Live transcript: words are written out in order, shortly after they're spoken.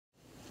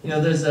You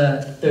know, there's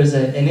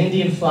an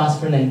Indian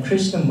philosopher named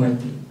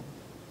Krishnamurti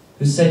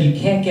who said you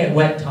can't get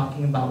wet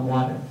talking about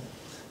water.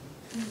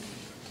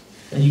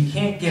 That you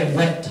can't get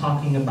wet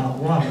talking about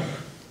water.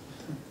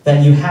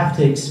 That you have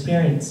to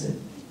experience it.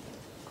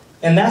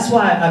 And that's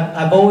why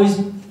I've always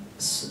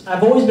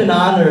been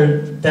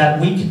honored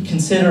that we could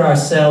consider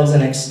ourselves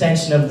an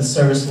extension of the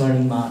service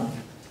learning model.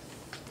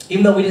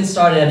 Even though we didn't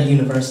start at a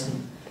university.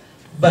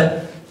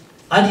 But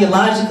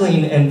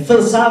ideologically and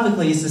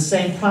philosophically, it's the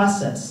same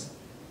process.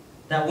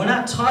 That we're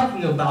not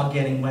talking about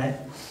getting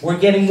wet, we're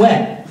getting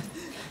wet,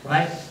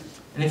 right?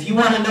 And if you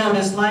want to know what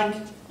it's like,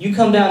 you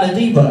come down to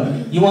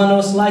debug. You want to know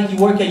what it's like, you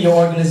work at your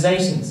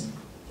organizations,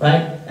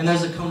 right? And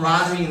there's a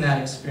camaraderie in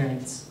that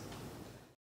experience.